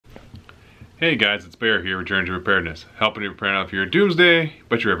Hey guys, it's Bear here, returning to preparedness, helping you prepare not for your doomsday,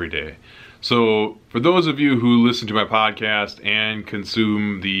 but your everyday. So, for those of you who listen to my podcast and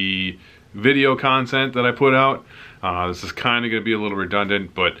consume the video content that I put out, this is kind of going to be a little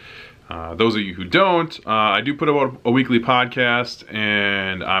redundant, but those of you who don't, I do put out a weekly podcast,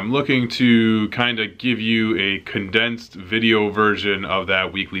 and I'm looking to kind of give you a condensed video version of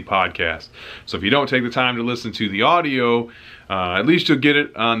that weekly podcast. So if you don't take the time to listen to the audio, at least you'll get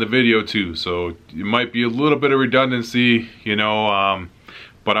it on the video too. So it might be a little bit of redundancy, you know,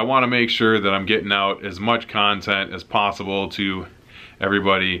 but I want to make sure that I'm getting out as much content as possible to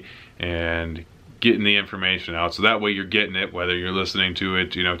everybody and getting the information out, so that way you're getting it, whether you're listening to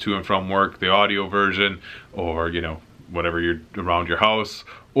it, you know, to and from work, the audio version, or, you know, whatever you're around your house,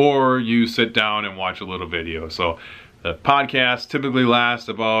 or you sit down and watch a little video. So the podcast typically lasts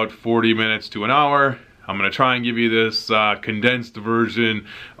about 40 minutes to an hour. I'm going to try and give you this condensed version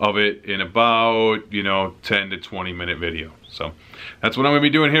of it in about, you know, 10 to 20 minute video. So that's what I'm going to be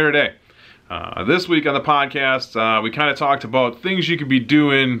doing here today. This week on the podcast, we kind of talked about things you could be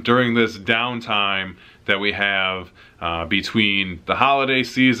doing during this downtime that we have between the holiday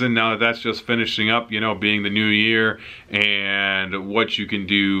season, now that that's just finishing up, you know, being the new year, and what you can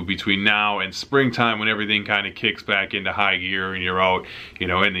do between now and springtime when everything kind of kicks back into high gear and you're out, you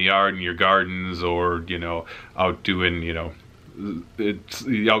know, in the yard in your gardens, or, you know, out doing, you know, it's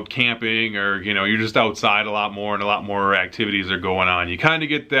out camping, or, you know, you're just outside a lot more and a lot more activities are going on. You kind of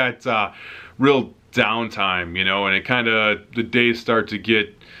get that real downtime, you know, and it kind of, the days start to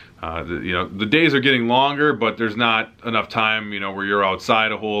get, you know, the days are getting longer, but there's not enough time, you know, where you're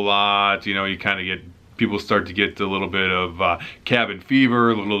outside a whole lot. You know, you kind of get, people start to get a little bit of cabin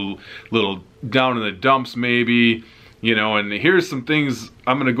fever, a little down in the dumps maybe, you know. And here's some things,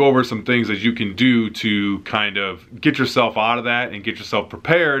 I'm going to go over some things that you can do to kind of get yourself out of that and get yourself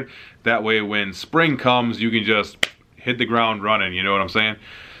prepared. That way when spring comes, you can just hit the ground running, you know what I'm saying?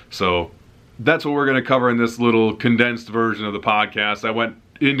 So that's what we're going to cover in this little condensed version of the podcast. I went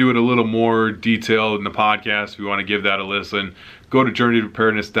into it a little more detailed in the podcast. If you want to give that a listen, go to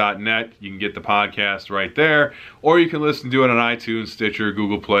journeytopreparedness.net. You can get the podcast right there, or you can listen to it on iTunes, Stitcher,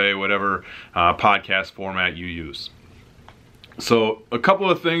 Google Play, whatever podcast format you use. So a couple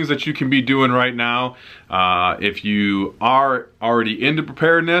of things that you can be doing right now, if you are already into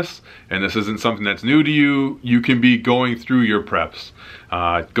preparedness and this isn't something that's new to you, you can be going through your preps,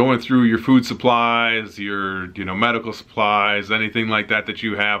 going through your food supplies, your, you know, medical supplies, anything like that that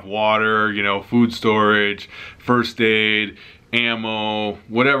you have, water, you know, food storage, first aid, ammo,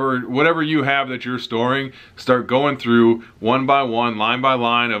 whatever you have that you're storing. Start going through one by one, line by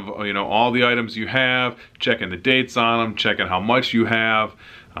line of, you know, all the items you have, checking the dates on them, checking how much you have,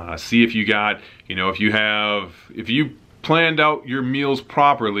 see if you got, you know, if you planned out your meals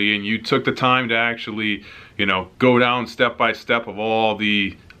properly and you took the time to actually, you know, go down step by step of all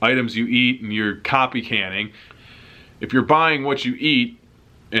the items you eat, and you're copy canning. If you're buying what you eat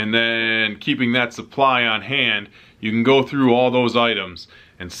and then keeping that supply on hand, you can go through all those items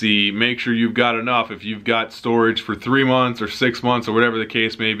and see, make sure you've got enough. If you've got storage for 3 months or 6 months or whatever the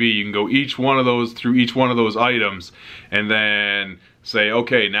case may be, you can go through each one of those items and then say,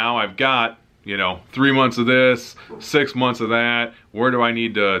 okay, now I've got, you know, 3 months of this, 6 months of that. Where do I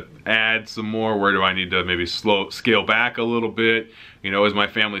need to add some more? Where do I need to maybe scale back a little bit? You know, is my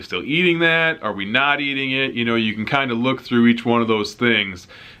family still eating that? Are we not eating it? You know, you can kind of look through each one of those things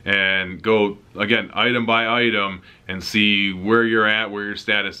and go, again, item by item, and see where you're at, where your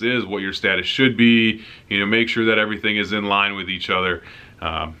status is, what your status should be. You know, make sure that everything is in line with each other.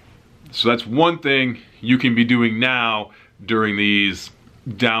 So that's one thing you can be doing now during these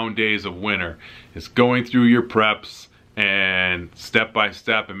down days of winter, is going through your preps and step by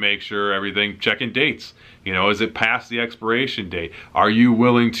step and make sure everything, checking dates. You know, is it past the expiration date? Are you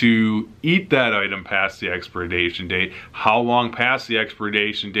willing to eat that item past the expiration date? How long past the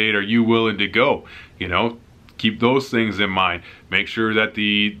expiration date are you willing to go? You know, keep those things in mind. Make sure that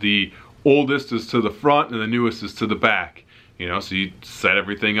the oldest is to the front and the newest is to the back. You know, so you set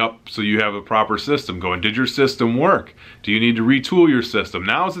everything up so you have a proper system going. Did your system work? Do you need to retool your system?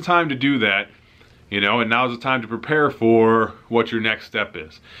 Now is the time to do that. You know, and now's the time to prepare for what your next step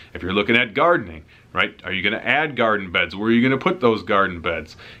is. If you're looking at gardening, right? Are you going to add garden beds? Where are you going to put those garden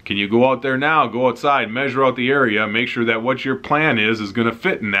beds? Can you go out there now, go outside, measure out the area, make sure that what your plan is going to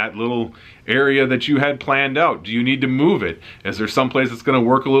fit in that little area that you had planned out? Do you need to move it? Is there someplace that's going to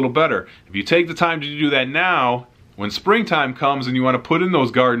work a little better? If you take the time to do that now, when springtime comes and you want to put in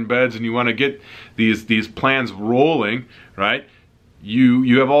those garden beds and you want to get these plans rolling, right?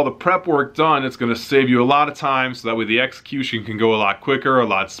 you have all the prep work done. It's going to save you a lot of time, so that way the execution can go a lot quicker, a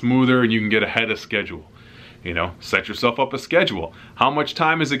lot smoother, and you can get ahead of schedule. You know, set yourself up a schedule. How much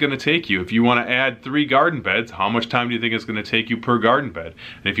time is it going to take you? If you want to add 3 garden beds, how much time do you think it's going to take you per garden bed?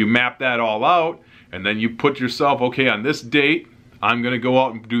 And if you map that all out, and then you put yourself, okay, on this date, I'm going to go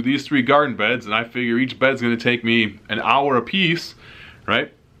out and do these 3 garden beds, and I figure each bed's going to take me an hour a piece,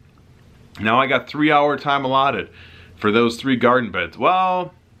 right? Now I got 3-hour time allotted for those 3 garden beds.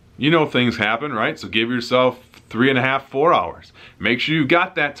 Well, you know things happen, right? So give yourself 3.5, 4 hours. Make sure you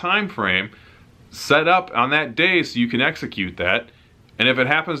got that time frame set up on that day so you can execute that. And if it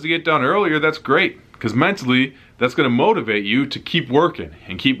happens to get done earlier, that's great, because mentally that's going to motivate you to keep working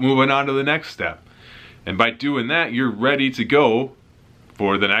and keep moving on to the next step. And by doing that, you're ready to go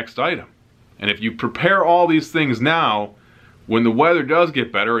for the next item. And if you prepare all these things now, when the weather does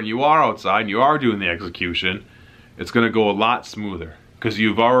get better and you are outside and you are doing the execution, it's going to go a lot smoother, because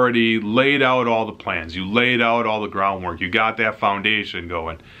you've already laid out all the plans, you laid out all the groundwork, you got that foundation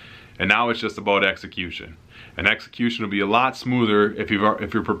going. And now it's just about execution. And execution will be a lot smoother if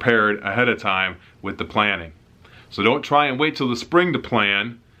you're prepared ahead of time with the planning. So don't try and wait till the spring to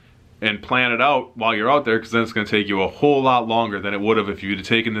plan it out while you're out there, because then it's going to take you a whole lot longer than it would have if you'd have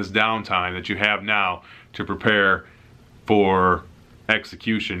taken this downtime that you have now to prepare for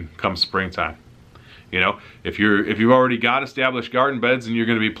execution come springtime. You know, if you've already got established garden beds and you're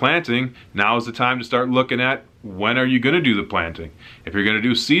going to be planting, now is the time to start looking at when are you going to do the planting. If you're going to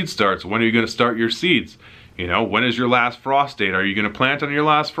do seed starts, when are you going to start your seeds? You know, when is your last frost date? Are you going to plant on your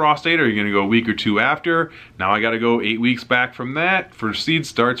last frost date? Or are you going to go a week or 2 after? Now I got to go 8 weeks back from that for seed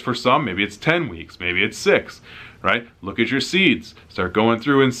starts for some. Maybe it's 10 weeks, maybe it's 6, right? Look at your seeds. Start going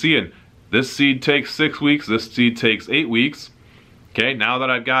through and seeing, this seed takes 6 weeks, this seed takes 8 weeks. Okay, now that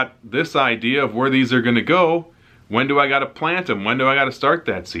I've got this idea of where these are going to go, when do I got to plant them? When do I got to start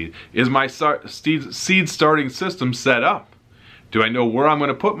that seed? Is my seed starting system set up? Do I know where I'm going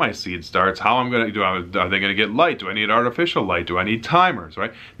to put my seed starts? How I'm going to do? Are they going to get light? Do I need artificial light? Do I need timers?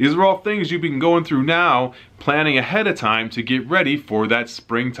 Right? These are all things you've been going through now, planning ahead of time to get ready for that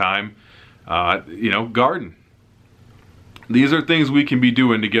springtime, garden. These are things we can be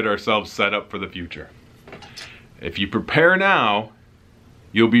doing to get ourselves set up for the future. If you prepare now,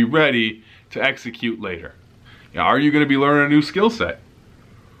 you'll be ready to execute later. Now, are you going to be learning a new skill set?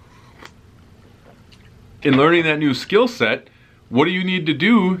 In learning that new skill set, what do you need to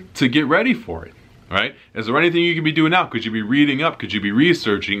do to get ready for it? Right? Is there anything you can be doing now? Could you be reading up? Could you be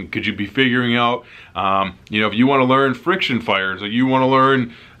researching? Could you be figuring out, if you want to learn friction fires, or you want to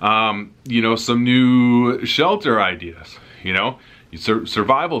learn, some new shelter ideas,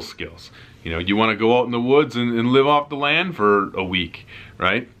 survival skills. You want to go out in the woods and live off the land for a week,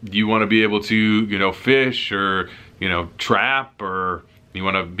 right? You want to be able to, fish or, trap, or you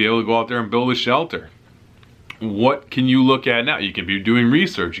want to be able to go out there and build a shelter. What can you look at now? You can be doing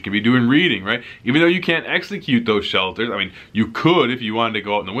research, you can be doing reading, right? Even though you can't execute those shelters, I mean, you could if you wanted to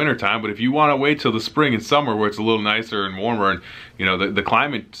go out in the wintertime, but if you want to wait till the spring and summer where it's a little nicer and warmer and, the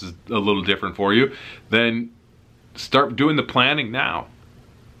climate is a little different for you, then start doing the planning now.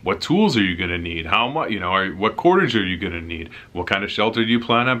 What tools are you going to need? How much, what cordage are you going to need? What kind of shelter do you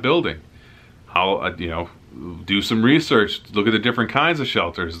plan on building? How, do some research, look at the different kinds of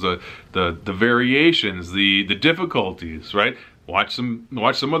shelters, the variations, the difficulties, right? Watch some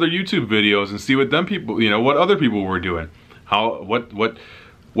other YouTube videos and see what them people, what other people were doing.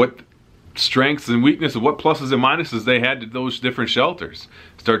 What strengths and weaknesses, what pluses and minuses they had to those different shelters.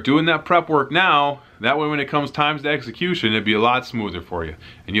 Start doing that prep work now. That way when it comes time to execution, it'd be a lot smoother for you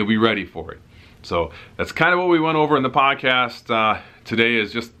and you'll be ready for it. So that's kind of what we went over in the podcast today,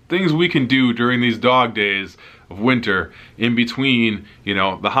 is just things we can do during these dog days of winter in between,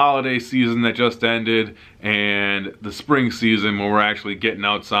 the holiday season that just ended and the spring season when we're actually getting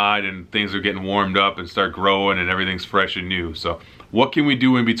outside and things are getting warmed up and start growing and everything's fresh and new. So what can we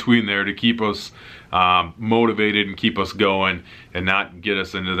do in between there to keep us motivated and keep us going and not get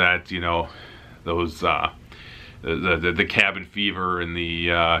us into that, those the cabin fever and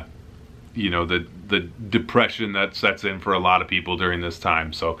the depression that sets in for a lot of people during this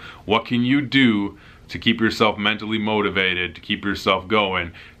time. So what can you do to keep yourself mentally motivated, to keep yourself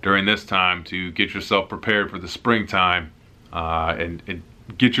going during this time, to get yourself prepared for the springtime, and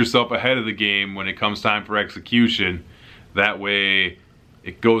get yourself ahead of the game when it comes time for execution? That way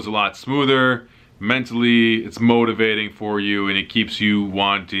it goes a lot smoother. Mentally, it's motivating for you and it keeps you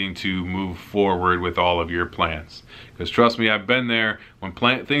wanting to move forward with all of your plans. Because trust me, I've been there. When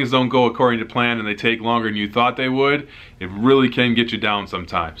things don't go according to plan and they take longer than you thought they would, it really can get you down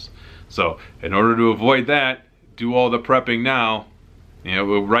sometimes. So in order to avoid that, do all the prepping now You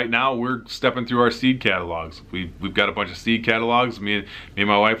know, right now we're stepping through our seed catalogs. We've got a bunch of seed catalogs. Me and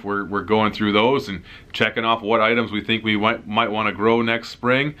my wife, we're going through those and checking off what items we think we might want to grow next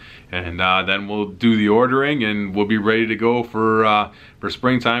spring, and then we'll do the ordering and we'll be ready to go for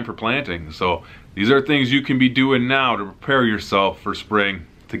springtime for planting. So these are things you can be doing now to prepare yourself for spring,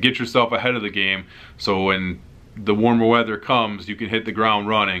 to get yourself ahead of the game, so when the warmer weather comes, you can hit the ground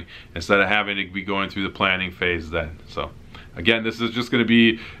running instead of having to be going through the planning phase then. So again, this is just going to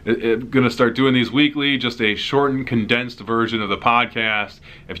be going to start doing these weekly, just a shortened, condensed version of the podcast.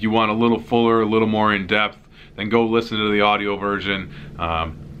 If you want a little fuller, a little more in depth, then go listen to the audio version.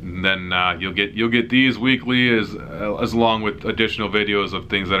 Then you'll get these weekly as along with additional videos of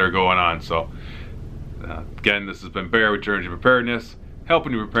things that are going on. So again, this has been Bear with Journey to Preparedness,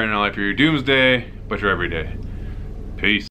 helping you prepare not only for your doomsday, but your everyday. Peace.